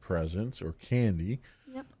flowers presents or candy.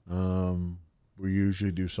 Yep. We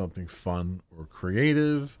usually do something fun or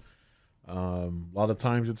creative. A lot of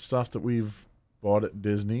times it's stuff that we've bought at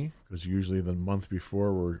Disney, because usually the month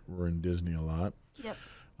before we're in Disney a lot. Yep.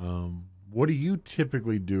 What do you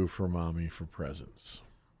typically do for Mommy for presents?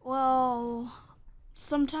 Well,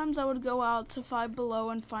 sometimes I would go out to Five Below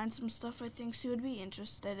and find some stuff I think she would be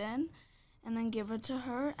interested in, and then give it to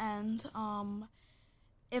her. And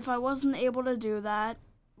if I wasn't able to do that,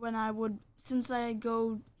 since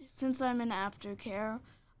I'm in aftercare,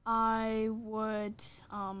 I would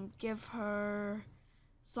give her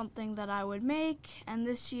something that I would make, and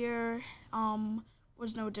this year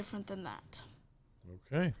was no different than that.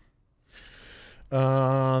 Okay.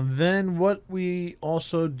 Then what we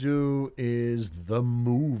also do is the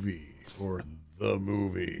movie, or the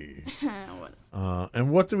movie. And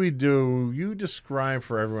what do we do? You describe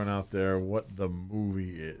for everyone out there what the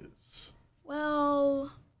movie is.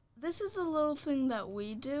 Well, this is a little thing that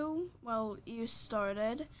we do. Well, you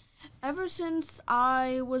started. Ever since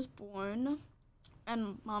I was born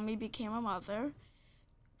and Mommy became a mother,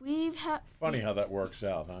 we've had... Funny how that works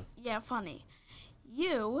out, huh? Yeah, funny.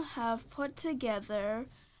 You have put together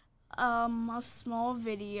a small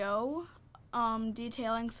video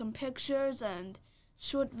detailing some pictures and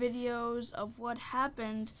short videos of what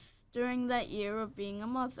happened during that year of being a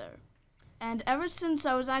mother. And ever since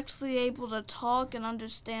I was actually able to talk and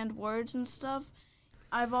understand words and stuff,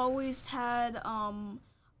 I've always had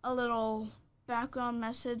a little background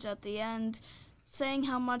message at the end saying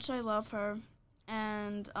how much I love her.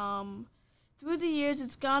 And through the years,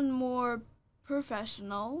 it's gotten more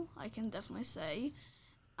professional, I can definitely say.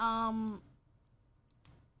 And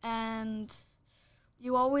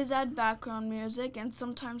you always add background music, and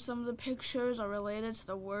sometimes some of the pictures are related to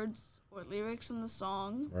the words or lyrics in the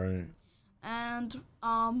song. Right. And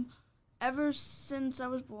ever since I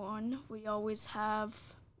was born, we always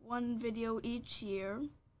have one video each year.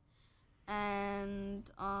 And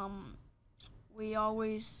we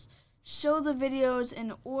always show the videos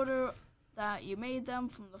in order that you made them,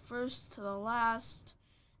 from the first to the last.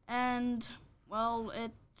 And, well,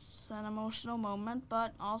 it's an emotional moment,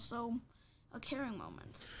 but also a caring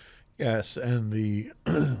moment. Yes, and the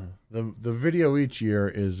video each year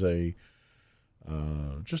is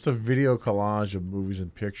just a video collage of movies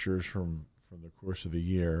and pictures from the course of the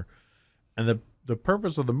year. And the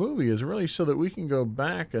purpose of the movie is really so that we can go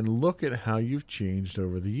back and look at how you've changed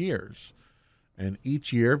over the years. And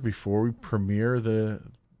each year, before we premiere the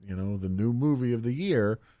the new movie of the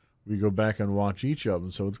year, we go back and watch each of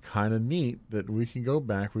them. So it's kind of neat that we can go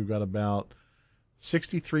back. We've got about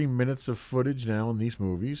 63 minutes of footage now in these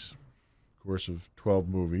movies, course of 12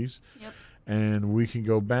 movies. Yep. And we can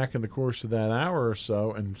go back in the course of that hour or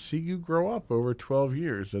so and see you grow up over 12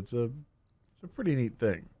 years. It's a pretty neat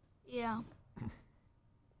thing. Yeah.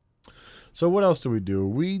 So what else do?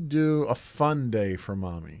 We do a fun day for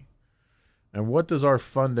Mommy. And what does our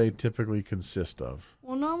fun day typically consist of?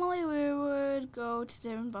 Well, normally we would go to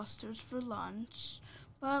Dave & Buster's for lunch,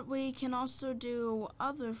 but we can also do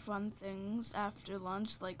other fun things after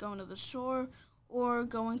lunch, like going to the shore or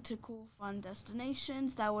going to cool, fun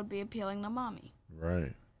destinations that would be appealing to Mommy.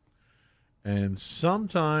 Right. And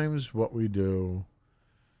sometimes what we do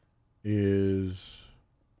is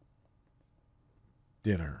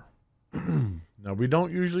dinner. Now, we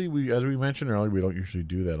don't usually, as we mentioned earlier, we don't usually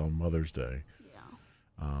do that on Mother's Day.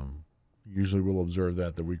 Yeah. Usually we'll observe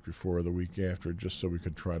that the week before or the week after, just so we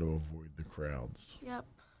can try to avoid the crowds. Yep.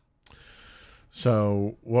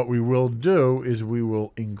 So what we will do is we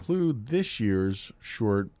will include this year's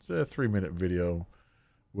short 3-minute video.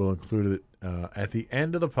 We'll include it at the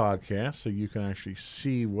end of the podcast so you can actually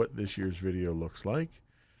see what this year's video looks like.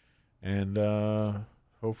 And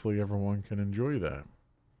hopefully everyone can enjoy that.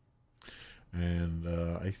 And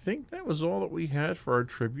I think that was all that we had for our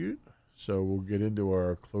tribute. So we'll get into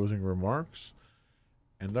our closing remarks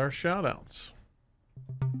and our shout-outs.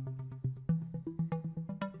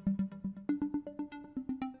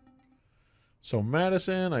 So,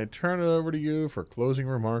 Madison, I turn it over to you for closing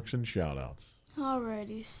remarks and shout-outs.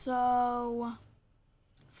 Alrighty, so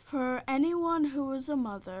for anyone who is a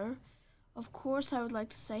mother, of course I would like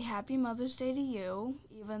to say Happy Mother's Day to you,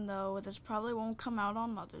 even though this probably won't come out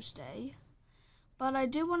on Mother's Day. But I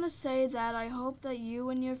do want to say that I hope that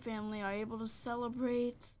you and your family are able to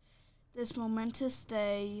celebrate this momentous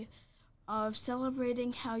day of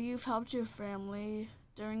celebrating how you've helped your family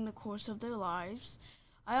during the course of their lives.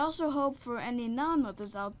 I also hope for any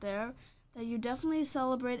non-mothers out there that you definitely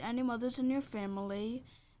celebrate any mothers in your family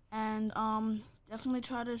and definitely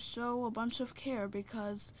try to show a bunch of care,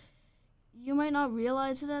 because you might not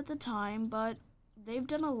realize it at the time, but they've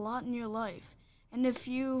done a lot in your life. And if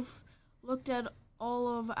you've looked at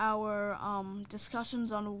all of our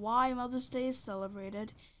discussions on why Mother's Day is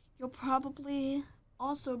celebrated, you'll probably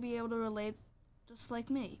also be able to relate just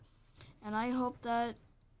like me. And I hope that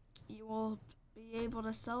you will be able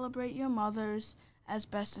to celebrate your mothers as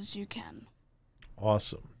best as you can.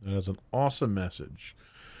 Awesome. That is an awesome message.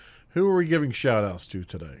 Who are we giving shout-outs to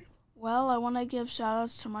today? Well, I want to give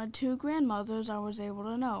shout-outs to my 2 grandmothers I was able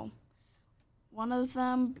to know. One of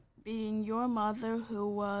them being your mother, who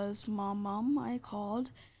was Mom, I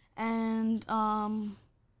called, and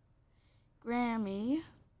Grammy,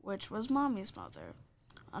 which was Mommy's mother.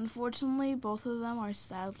 Unfortunately, both of them are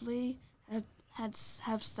sadly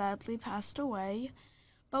have sadly passed away,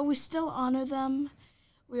 but we still honor them.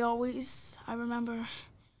 I remember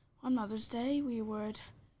on Mother's Day, we would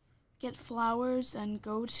get flowers and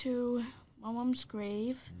go to my mom's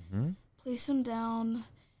grave, place them down.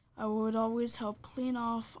 I would always help clean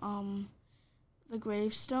off the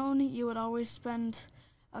gravestone. You would always spend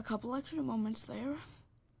a couple extra moments there.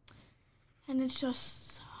 And it's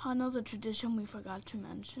just another tradition we forgot to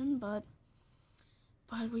mention, but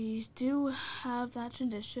we do have that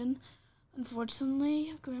tradition.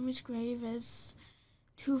 Unfortunately, Grammy's grave is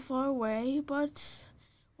too far away, but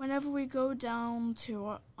whenever we go down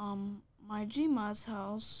to my Gma's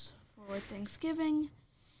house for Thanksgiving,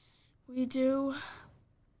 we do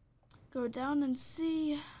go down and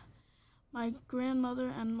see my grandmother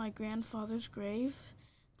and my grandfather's grave,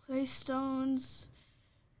 place stones.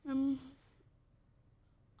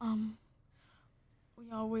 We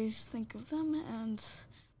always think of them, and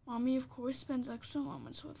Mommy, of course, spends extra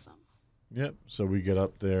moments with them. Yep. So we get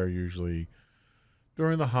up there usually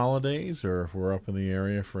during the holidays, or if we're up in the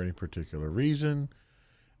area for any particular reason,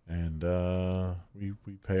 and we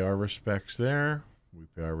pay our respects there. We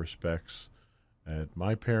pay our respects at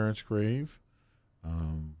my parents' grave.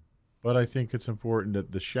 But I think it's important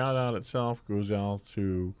that the shout out itself goes out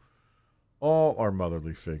to all our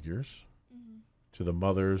motherly figures, to the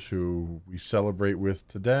mothers who we celebrate with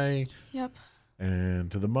today. Yep.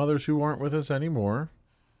 And to the mothers who aren't with us anymore,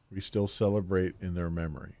 we still celebrate in their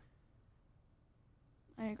memory.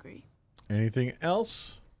 I agree. Anything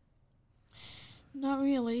else? Not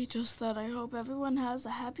really, just that I hope everyone has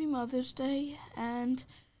a happy Mother's Day, and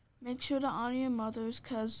make sure to honor your mothers,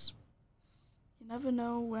 because you never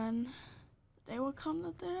know when the day will come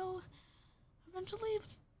that they'll eventually leave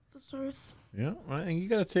this earth. Yeah, and you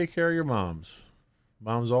got to take care of your moms.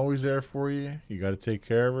 Mom's always there for you. You got to take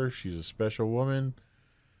care of her. She's a special woman.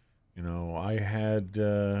 I had,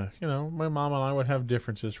 my mom and I would have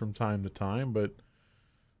differences from time to time, but,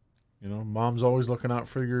 mom's always looking out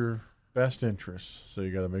for your best interests. So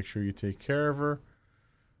you got to make sure you take care of her.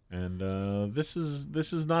 And this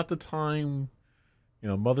is not the time.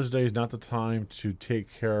 Mother's Day is not the time to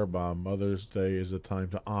take care of Mom. Mother's Day is the time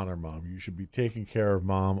to honor Mom. You should be taking care of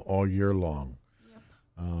Mom all year long.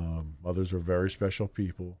 Yep. Mothers are very special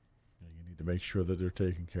people. You need to make sure that they're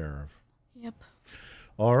taken care of. Yep.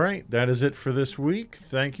 All right, that is it for this week.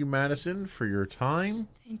 Thank you, Madison, for your time.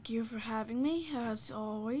 Thank you for having me, as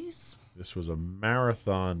always. This was a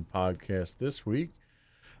marathon podcast this week.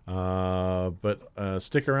 But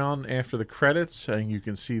stick around after the credits, and you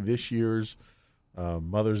can see this year's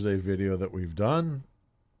Mother's Day video that we've done.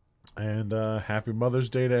 And happy Mother's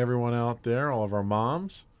Day to everyone out there, all of our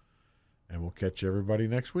moms. And we'll catch everybody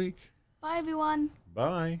next week. Bye, everyone.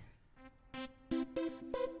 Bye.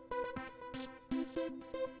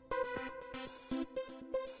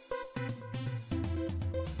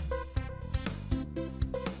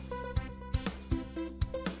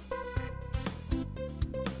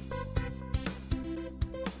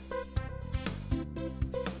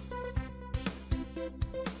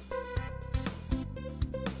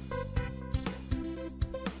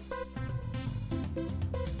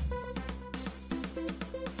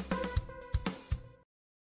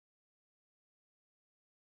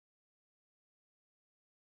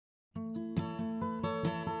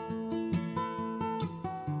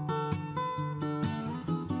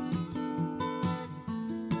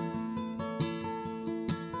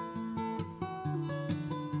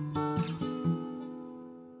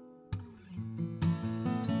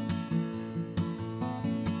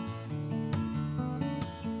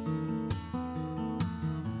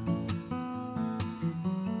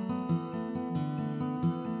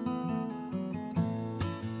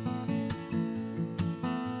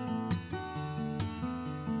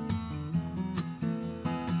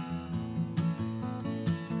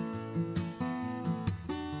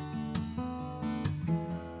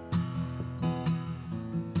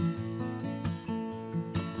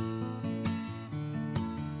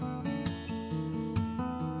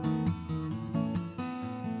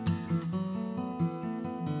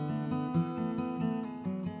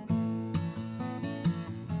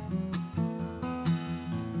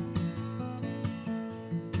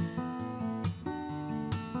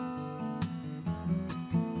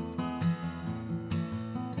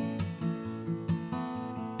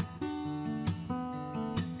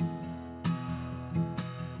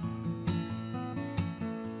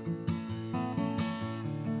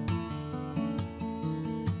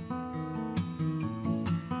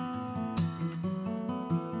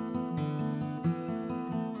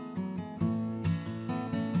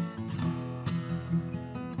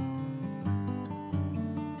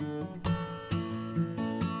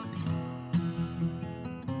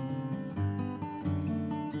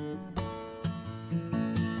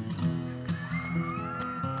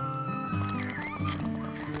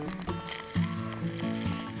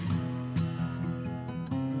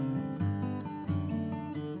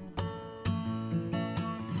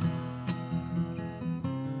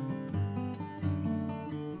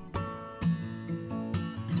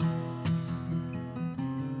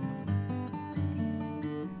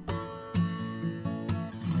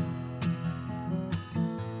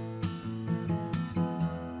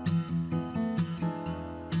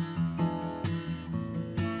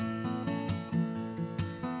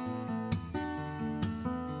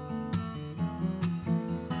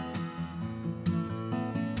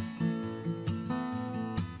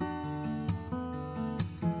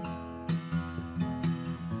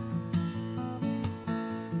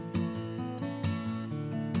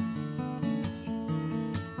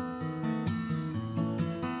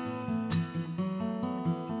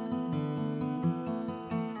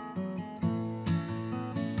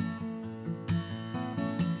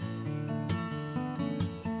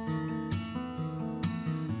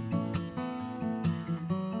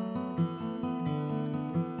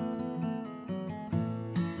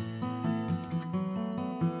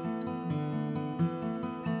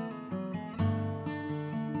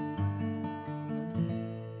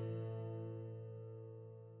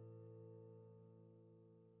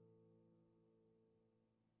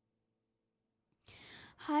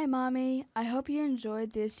 Hi, Mommy. I hope you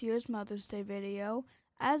enjoyed this year's Mother's Day video.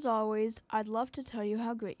 As always, I'd love to tell you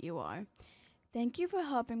how great you are. Thank you for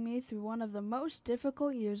helping me through one of the most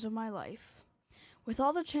difficult years of my life. With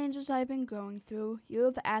all the changes I've been going through, you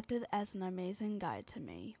have acted as an amazing guide to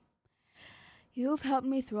me. You have helped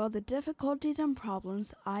me through all the difficulties and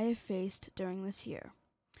problems I have faced during this year.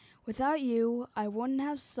 Without you, I wouldn't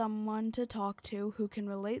have someone to talk to who can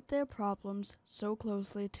relate their problems so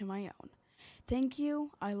closely to my own. Thank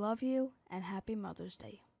you, I love you, and happy Mother's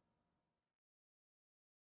Day.